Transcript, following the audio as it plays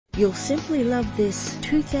You'll simply love this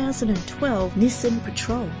 2012 Nissan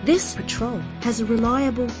Patrol. This Patrol has a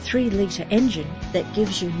reliable 3-litre engine that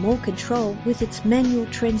gives you more control with its manual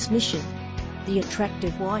transmission. The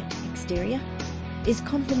attractive white exterior is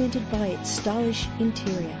complemented by its stylish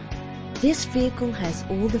interior. This vehicle has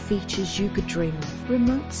all the features you could dream of: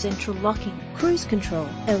 remote central locking, cruise control,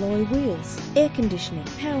 alloy wheels, air conditioning,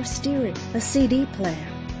 power steering, a CD player,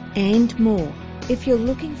 and more. If you're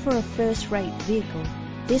looking for a first-rate vehicle,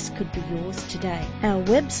 this could be yours today. Our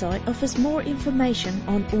website offers more information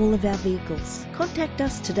on all of our vehicles. Contact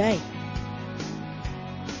us today.